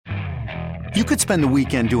You could spend the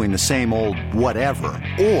weekend doing the same old whatever,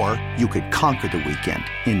 or you could conquer the weekend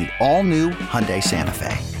in the all-new Hyundai Santa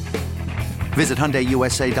Fe. Visit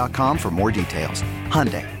HyundaiUSA.com for more details.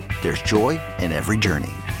 Hyundai, there's joy in every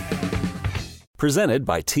journey. Presented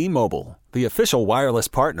by T-Mobile, the official wireless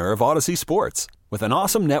partner of Odyssey Sports. With an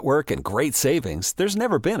awesome network and great savings, there's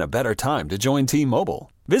never been a better time to join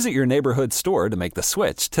T-Mobile. Visit your neighborhood store to make the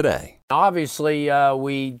switch today. Obviously,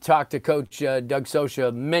 we talked to Coach Doug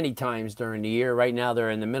Socia many times during the year. Right now, they're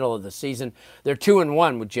in the middle of the season. They're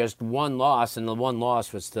 2-1 with just one loss, and the one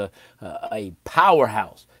loss was to a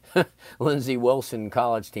powerhouse Lindsey Wilson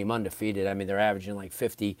college team, undefeated. I mean, they're averaging like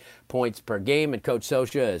 50 points per game, and Coach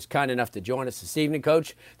Socia is kind enough to join us this evening.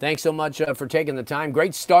 Coach, thanks so much for taking the time.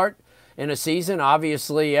 Great start in a season.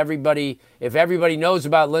 Obviously, if everybody knows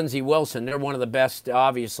about Lindsey Wilson, they're one of the best,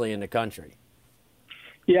 obviously, in the country.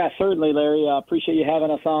 Yeah, certainly, Larry. Appreciate you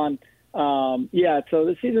having us on. So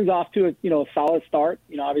the season's off to a solid start.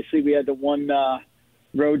 Obviously we had the one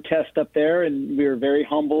road test up there, and we were very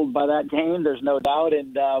humbled by that game. There's no doubt,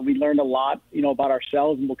 and we learned a lot, about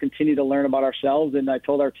ourselves, and we'll continue to learn about ourselves. And I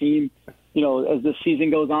told our team, as the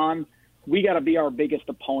season goes on, we got to be our biggest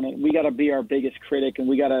opponent. We got to be our biggest critic, and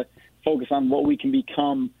we got to focus on what we can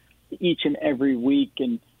become each and every week.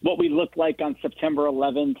 And what we look like on September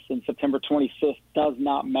 11th and September 25th does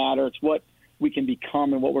not matter. It's what we can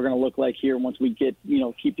become and what we're going to look like here once we get,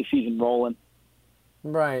 keep the season rolling.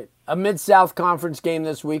 Right. A Mid-South Conference game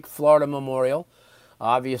this week, Florida Memorial.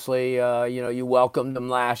 Obviously, you welcomed them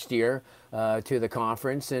last year to the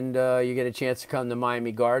conference, and you get a chance to come to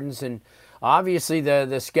Miami Gardens. And obviously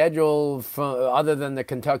the schedule, other than the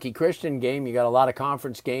Kentucky Christian game, you got a lot of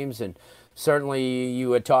conference games, and certainly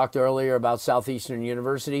you had talked earlier about Southeastern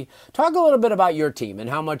University. Talk a little bit about your team and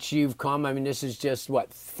how much you've come. I mean, this is just,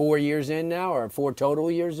 4 years in now, or 4 total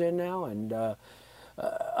years in now, and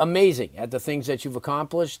amazing at the things that you've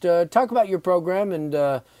accomplished. Talk about your program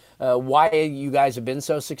and why you guys have been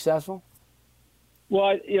so successful. Well,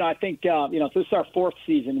 I think, so this is our 4th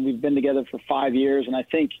season. We've been together for 5 years, and I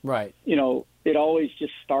think, right. It always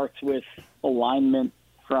just starts with alignment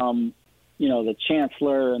from, the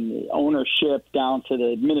chancellor and the ownership down to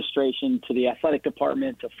the administration, to the athletic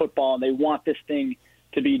department, to football, and they want this thing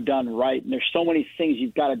to be done right. And there's so many things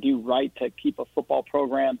you've got to do right to keep a football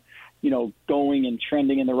program, going and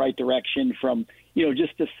trending in the right direction, from,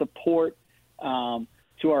 just the support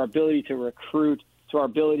to our ability to recruit, to our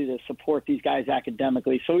ability to support these guys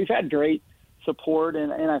academically. So we've had great support,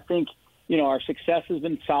 and I think, our success has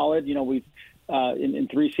been solid. We've in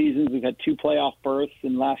 3 seasons, we've had 2 playoff berths,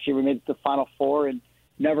 and last year we made it to the Final Four, and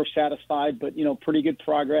never satisfied, but, pretty good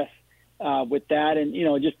progress with that. And,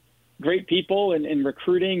 just great people and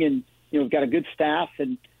recruiting, and, we've got a good staff.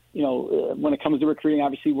 And, when it comes to recruiting,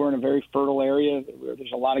 obviously we're in a very fertile area where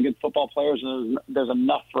there's a lot of good football players, and there's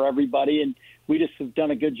enough for everybody. And we just have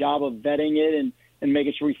done a good job of vetting it and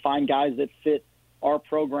making sure we find guys that fit our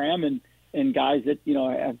program, and guys that,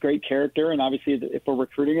 have great character. And obviously if we're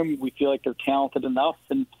recruiting them, we feel like they're talented enough.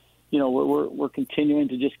 And, we're continuing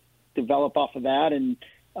to just develop off of that. And,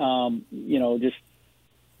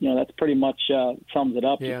 that's pretty much sums it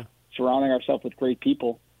up. Yeah. Surrounding ourselves with great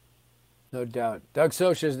people. No doubt. Doug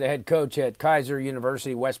Socia is the head coach at Kaiser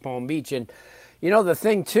University, West Palm Beach. And, the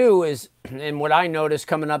thing, too, is, and what I noticed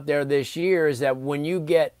coming up there this year, is that when you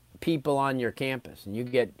get people on your campus, and you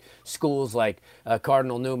get schools like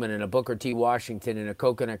Cardinal Newman and a Booker T. Washington and a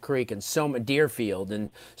Coconut Creek and Deerfield, and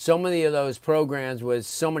so many of those programs with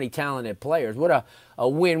so many talented players. What a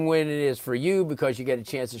win-win it is for you, because you get a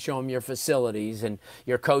chance to show them your facilities, and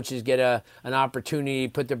your coaches get an opportunity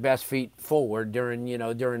to put their best feet forward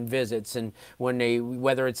during visits, and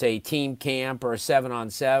whether it's a team camp or a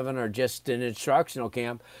 7-on-7 or just an instructional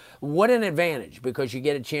camp. What an advantage, because you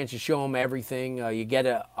get a chance to show them everything. You get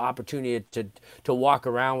an opportunity to walk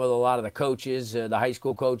around with a lot of the coaches, the high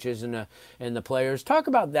school coaches and the players. Talk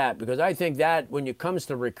about that, because I think that when it comes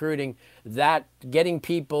to recruiting, that getting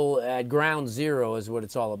people at ground zero is what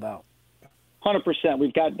it's all about. 100%.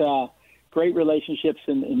 We've got great relationships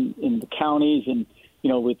in the counties, and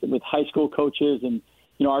with high school coaches, and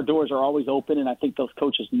our doors are always open, and I think those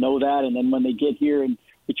coaches know that. And then when they get here, and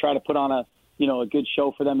we try to put on a good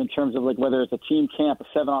show for them in terms of whether it's a team camp,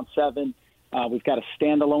 a 7-on-7. We've got a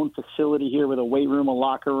standalone facility here with a weight room, a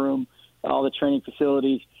locker room, all the training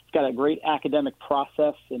facilities. It's got a great academic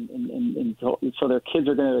process, and so their kids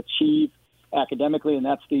are going to achieve academically, and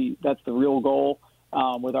that's the real goal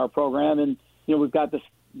with our program. And we've got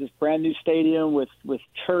this brand new stadium with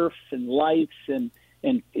turf and lights, and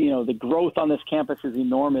the growth on this campus is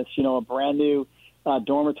enormous. A brand new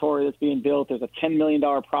dormitory that's being built. There's a $10 million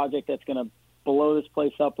project that's going to blow this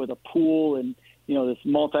place up with a pool and, this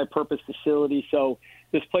multi-purpose facility. So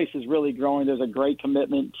this place is really growing. There's a great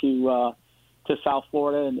commitment to South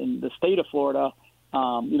Florida and the state of Florida.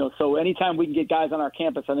 So anytime we can get guys on our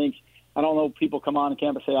campus, I don't know, people come on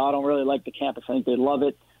campus and say, I don't really like the campus. I think they love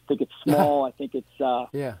it. I think it's small. I think it's,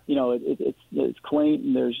 it's quaint,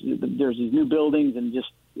 and there's these new buildings, and just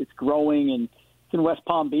it's growing, and it's in West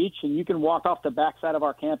Palm Beach, and you can walk off the backside of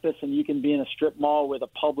our campus, and you can be in a strip mall with a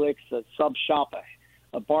Publix, a sub shop,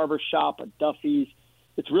 a barber shop, a Duffy's.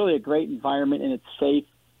 It's really a great environment, and it's safe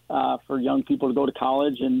for young people to go to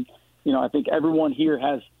college. And, I think everyone here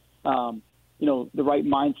has, the right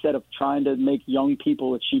mindset of trying to make young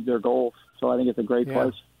people achieve their goals. So I think it's a great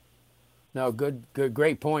place. No,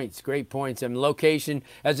 great points. And location,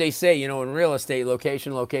 as they say, in real estate,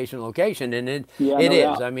 location, and it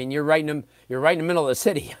is. I mean, you're right in the middle of the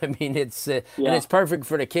city. I mean, it's and it's perfect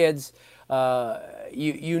for the kids. I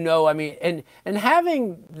mean, and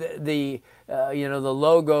having the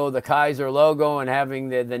logo, the Kaiser logo, and having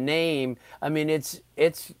the name. I mean, it's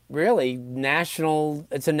really national.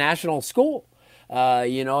 It's a national school.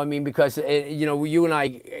 Because you and I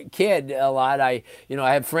kid a lot. I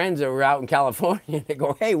have friends that were out in California, and they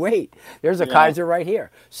go, "Hey, wait, there's a Kaiser right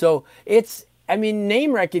here." So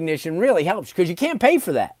name recognition really helps, because you can't pay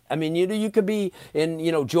for that. I mean, you could be in,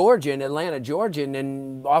 Georgia, in Atlanta, Georgia,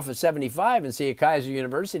 and off of 75 and see a Kaiser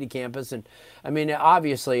University campus. And I mean,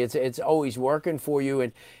 obviously it's always working for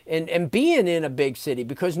you, and being in a big city,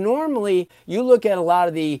 because normally you look at a lot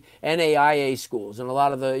of the NAIA schools and a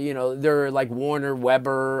lot of the, they're like Warner,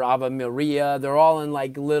 Weber, Ave Maria. They're all in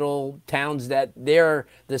like little towns that they're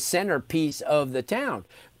the centerpiece of the town.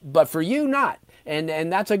 But for you, not.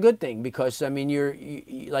 And that's a good thing, because, I mean, you're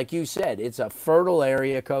like you said, it's a fertile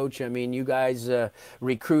area, Coach. I mean, you guys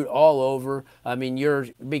recruit all over. I mean,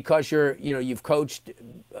 because you've coached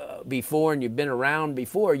before, and you've been around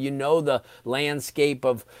before, the landscape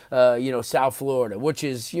of, South Florida, which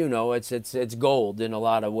is, it's gold in a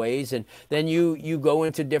lot of ways. And then you go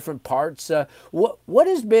into different parts. What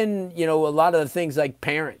has been, a lot of the things like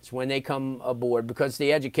parents when they come aboard, because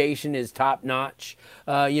the education is top notch.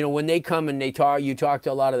 When they come and you talk to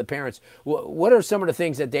a lot of the parents, what are some of the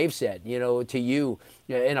things that they've said, to you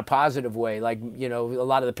in a positive way, like, a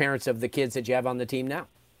lot of the parents of the kids that you have on the team now?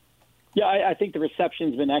 Yeah, I think the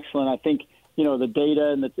reception's been excellent. I think, the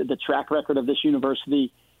data and the track record of this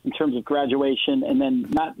university in terms of graduation, and then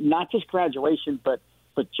not just graduation, but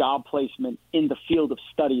job placement in the field of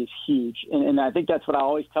study is huge. And I think that's what I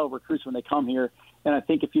always tell recruits when they come here. And I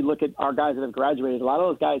think if you look at our guys that have graduated, a lot of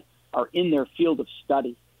those guys are in their field of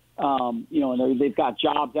study. And they've got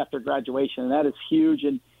jobs after graduation, and that is huge.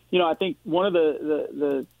 And, I think one of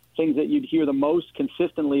the things that you'd hear the most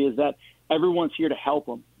consistently is that everyone's here to help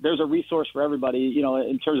them. There's a resource for everybody,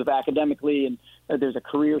 in terms of academically, and there's a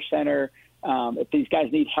career center. If these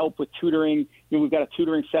guys need help with tutoring, we've got a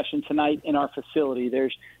tutoring session tonight in our facility.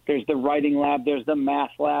 There's the writing lab, there's the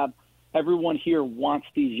math lab. Everyone here wants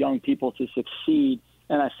these young people to succeed,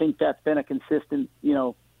 and I think that's been a consistent,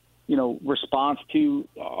 response to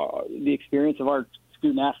the experience of our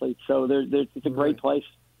student athletes. So it's a great place.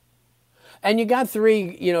 And you got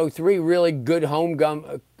three really good home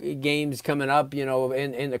games coming up,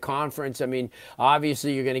 in the conference. I mean,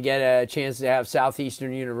 obviously you're going to get a chance to have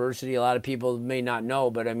Southeastern University. A lot of people may not know,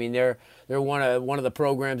 but I mean, they're one of the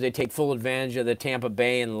programs. They take full advantage of the Tampa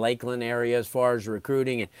Bay and Lakeland area as far as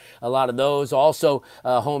recruiting, and a lot of those. Also,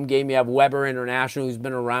 home game, you have Weber International, who's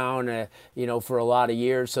been around, for a lot of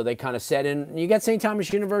years. So they kind of set in. You got St.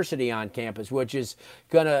 Thomas University on campus, which is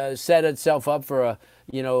going to set itself up for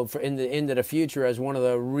into the future as one of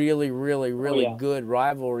the really, really, really good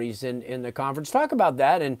rivalries in the conference. Talk about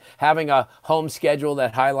that, and having a home schedule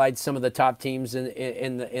that highlights some of the top teams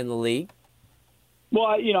in the league. Well,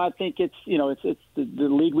 I think it's the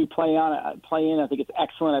league we play in. I think it's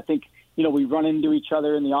excellent. I think we run into each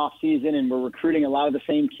other in the off season, and we're recruiting a lot of the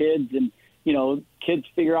same kids, and kids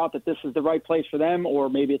figure out that this is the right place for them, or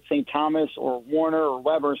maybe it's St. Thomas or Warner or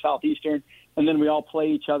Weber or Southeastern, and then we all play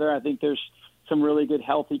each other. I think there's some really good,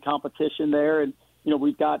 healthy competition there. And,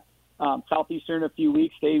 we've got Southeastern in a few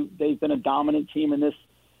weeks. They've been a dominant team in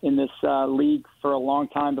this league for a long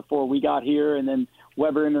time before we got here. And then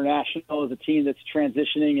Weber International is a team that's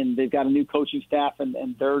transitioning, and they've got a new coaching staff,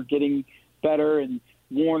 and they're getting better. And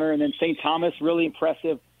Warner, and then St. Thomas, really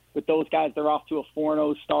impressive with those guys. They're off to a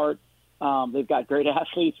 4-0 start. They've got great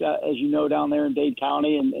athletes, as you know, down there in Dade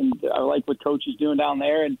County, and I like what Coach is doing down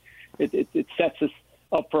there. And it sets us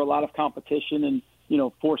up for a lot of competition, and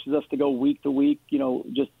forces us to go week to week,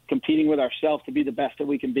 just competing with ourselves to be the best that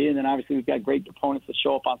we can be. And then obviously we've got great opponents that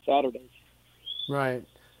show up on Saturdays. Right.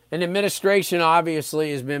 And administration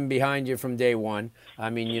obviously has been behind you from day one. I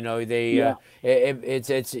mean,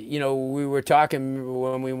 it's we were talking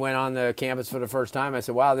when we went on the campus for the first time. I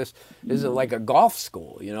said, wow, this is like a golf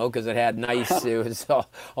school, because it had nice, it was,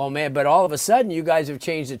 oh man. But all of a sudden, you guys have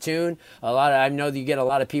changed the tune. I know that you get a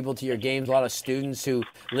lot of people to your games, a lot of students who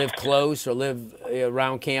live close or live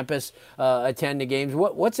around campus attend the games.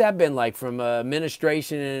 What's that been like from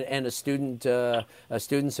administration and a student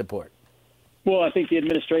support? Well, I think the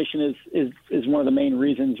administration is one of the main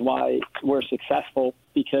reasons why we're successful,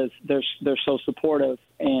 because they're so supportive,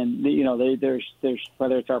 and there's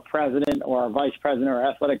whether it's our president or our vice president or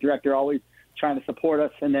our athletic director always trying to support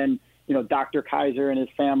us, and then Dr. Kaiser and his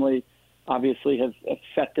family obviously have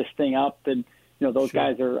set this thing up, and those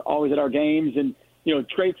guys are always at our games, and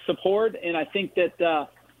great support. And I think that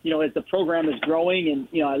as the program is growing, and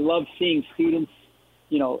I love seeing students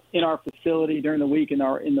in our facility during the week in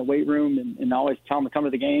the weight room, and always tell them to come to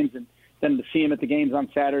the games, and then to see them at the games on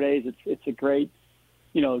Saturdays. It's a great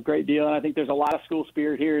deal. And I think there's a lot of school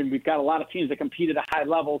spirit here, and we've got a lot of teams that compete at a high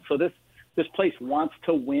level. So this place wants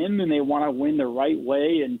to win, and they want to win the right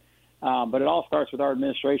way. And but it all starts with our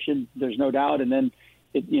administration. There's no doubt. And then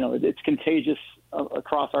it's contagious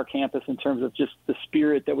across our campus in terms of just the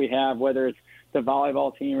spirit that we have, whether it's the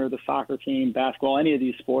volleyball team or the soccer team, basketball, any of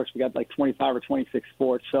these sports. We got like 25 or 26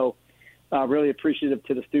 sports. So really appreciative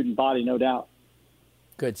to the student body, no doubt.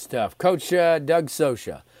 Good stuff. Coach Doug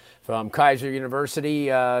Socha from Kaiser University.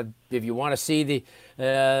 If you want to see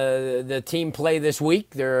the team play this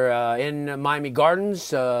week, they're in Miami Gardens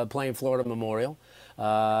playing Florida Memorial.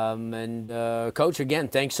 Coach, again,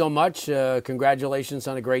 thanks so much. Congratulations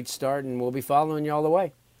on a great start, and we'll be following you all the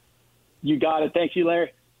way. You got it. Thank you,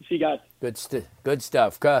 Larry. See you guys. Good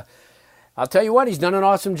stuff. I'll tell you what, he's done an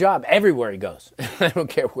awesome job everywhere he goes. I don't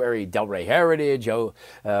care where he Delray Heritage,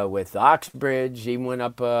 with Oxbridge. He went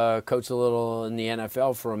up, coached a little in the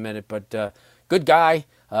NFL for a minute, but good guy,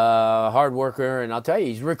 hard worker, and I'll tell you,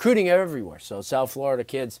 he's recruiting everywhere. So South Florida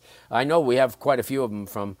kids, I know we have quite a few of them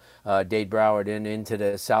from Dade Broward and into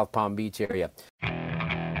the South Palm Beach area.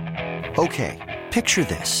 Okay, picture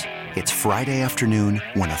this. It's Friday afternoon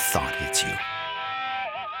when a thought hits you.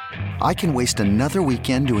 I can waste another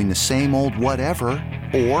weekend doing the same old whatever,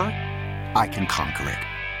 or I can conquer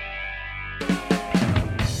it.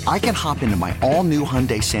 I can hop into my all-new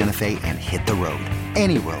Hyundai Santa Fe and hit the road.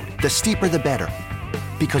 Any road. The steeper, the better.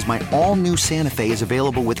 Because my all-new Santa Fe is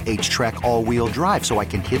available with H-Track all-wheel drive, so I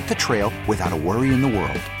can hit the trail without a worry in the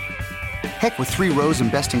world. Heck, with 3 rows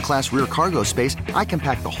and best-in-class rear cargo space, I can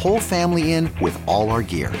pack the whole family in with all our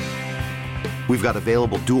gear. We've got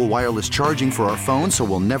available dual wireless charging for our phones, so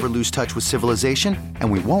we'll never lose touch with civilization, and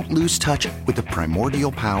we won't lose touch with the primordial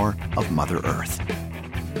power of Mother Earth.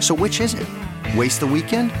 So which is it? Waste the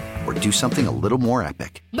weekend or do something a little more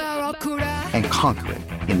epic? And conquer it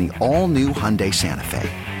in the all-new Hyundai Santa Fe.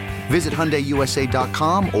 Visit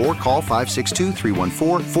HyundaiUSA.com or call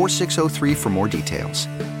 562-314-4603 for more details.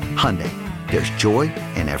 Hyundai, there's joy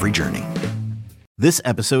in every journey. This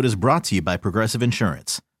episode is brought to you by Progressive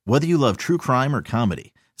Insurance. Whether you love true crime or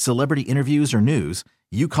comedy, celebrity interviews or news,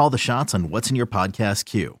 you call the shots on what's in your podcast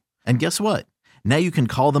queue. And guess what? Now you can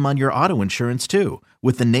call them on your auto insurance too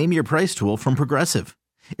with the Name Your Price tool from Progressive.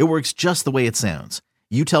 It works just the way it sounds.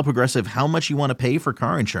 You tell Progressive how much you want to pay for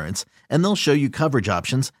car insurance, and they'll show you coverage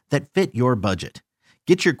options that fit your budget.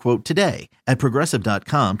 Get your quote today at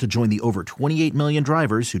Progressive.com to join the over 28 million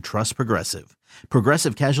drivers who trust Progressive.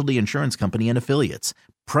 Progressive Casualty Insurance Company and Affiliates.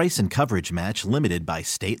 Price and coverage match limited by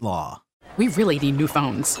state law. We really need new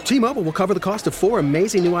phones. T-Mobile will cover the cost of 4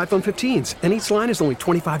 amazing new iPhone 15s, and each line is only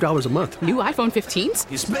 $25 a month. New iPhone 15s?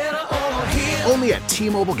 It's better over here. Only at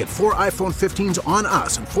T-Mobile, get 4 iPhone 15s on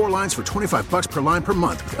us and 4 lines for $25 per line per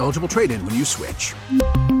month with eligible trade-in when you switch.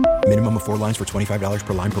 Minimum of 4 lines for $25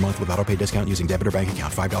 per line per month with autopay discount using debit or bank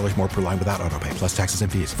account. $5 more per line without autopay, plus taxes and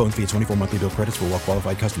fees. Phone fee at 24 monthly bill credits for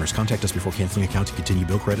well-qualified customers. Contact us before canceling account to continue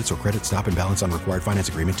bill credits or credit stop and balance on required finance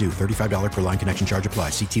agreement due. $35 per line connection charge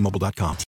applies. See T-Mobile.com.